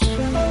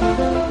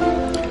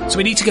So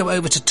we need to go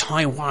over to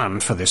Taiwan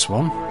for this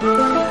one.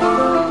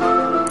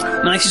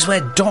 Now, this is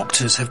where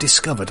doctors have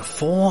discovered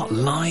 4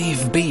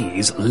 live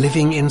bees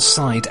living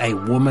inside a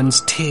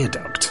woman's tear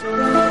duct.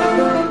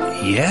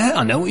 Yeah,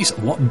 I know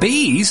what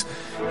bees?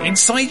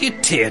 Inside your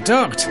tear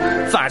duct?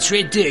 That's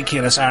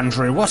ridiculous,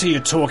 Andrew. What are you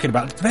talking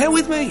about? Bear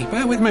with me,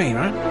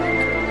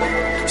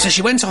 right? So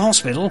she went to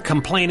hospital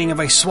complaining of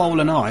a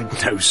swollen eye.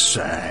 No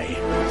say.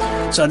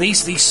 So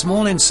these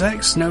small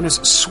insects, known as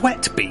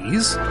sweat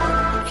bees,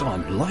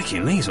 I'm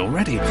liking these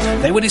already.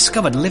 They were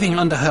discovered living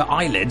under her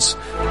eyelids. Do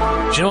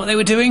you know what they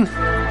were doing?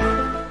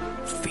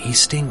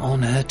 Feasting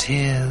on her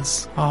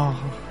tears. Oh.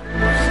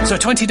 So a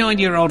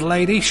 29-year-old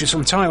lady, she's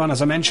from Taiwan,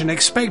 as I mentioned,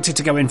 expected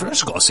to go in for...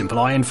 She's got a simple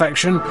eye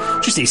infection.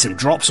 Just need some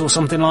drops or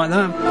something like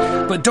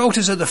that. But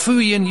doctors at the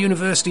Fujian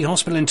University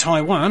Hospital in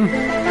Taiwan,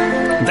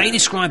 they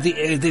described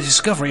the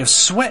discovery of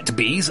sweat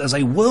bees as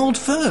a world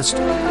first.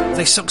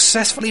 They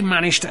successfully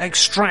managed to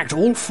extract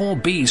all 4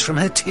 bees from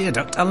her tear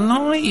duct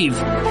alive.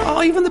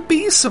 Oh, even the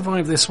bees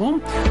survived this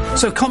one.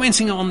 So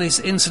commenting on this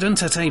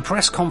incident at a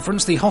press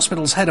conference, the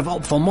hospital's head of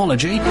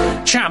ophthalmology,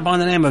 chap by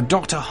the name of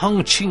Dr.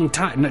 Hung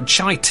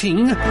Chai Ting,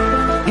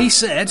 he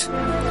said,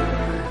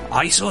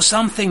 I saw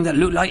something that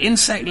looked like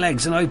insect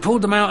legs and I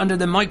pulled them out under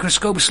the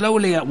microscope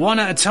slowly one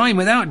at a time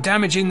without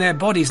damaging their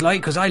bodies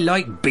because I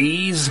like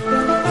bees.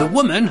 The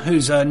woman,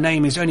 whose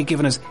name is only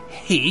given as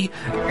He,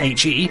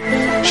 H-E,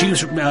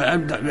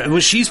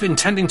 she's been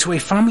tending to a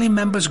family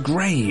member's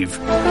grave.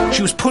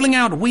 She was pulling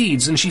out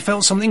weeds and she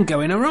felt something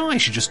go in her eye.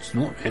 She just,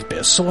 a bit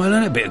of soil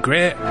in it, a bit of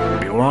grit,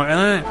 be alright in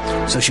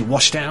there. So she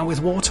washed it out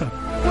with water.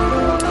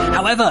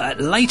 However,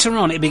 later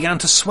on it began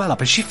to swell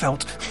up and she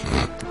felt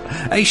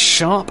a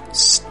sharp,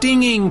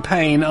 stinging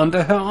pain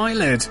under her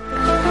eyelid.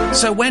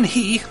 So when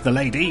the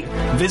lady,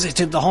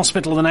 visited the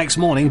hospital the next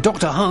morning,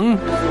 Dr. Hung,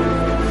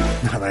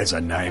 there's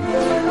her name,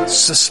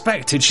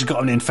 suspected she'd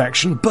got an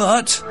infection,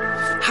 but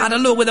had a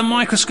look with a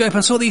microscope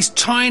and saw these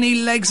tiny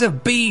legs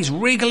of bees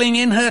wriggling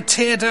in her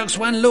tear ducts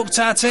when looked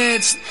at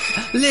it.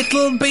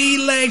 Little bee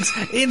legs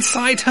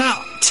inside her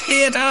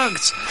tear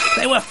ducts.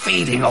 They were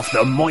feeding off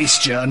the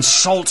moisture and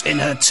salt in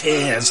her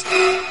tears.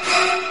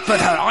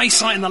 But her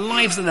eyesight and the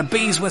lives of the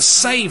bees were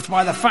saved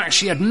by the fact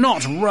she had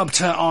not rubbed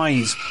her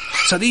eyes.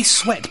 So these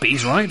sweat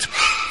bees, right?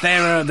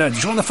 They're, do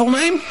you want the full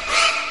name?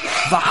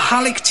 The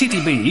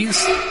Halictidae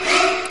bees.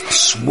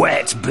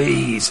 Sweat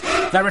bees.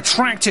 They're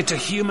attracted to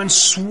human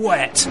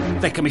sweat.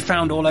 They can be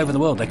found all over the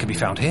world. They can be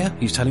found here.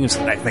 He's telling us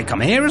that they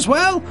come here as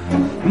well.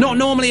 Not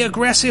normally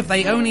aggressive.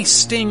 They only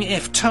sting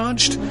if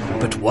touched.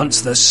 But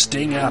once the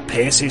stinger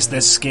pierces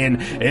the skin,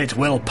 it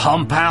will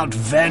pump out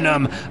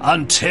venom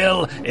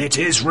until it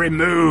is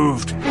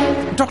removed.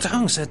 Dr.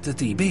 Hung said that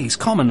the bees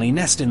commonly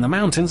nest in the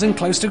mountains and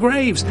close to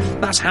graves.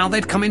 That's how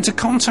they'd come into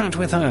contact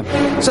with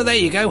her. So there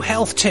you go,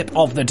 health tip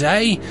of the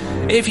day.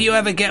 If you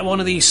ever get one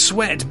of these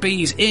sweat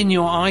bees in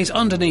your eyes,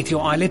 underneath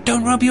your eyelid,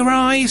 don't rub your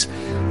eyes,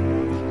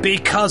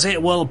 because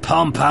it will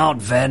pump out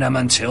venom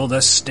until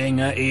the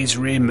stinger is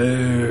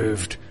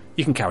removed.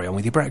 You can carry on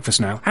with your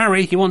breakfast now.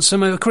 Harry, you want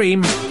some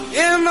cream?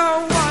 In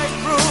the white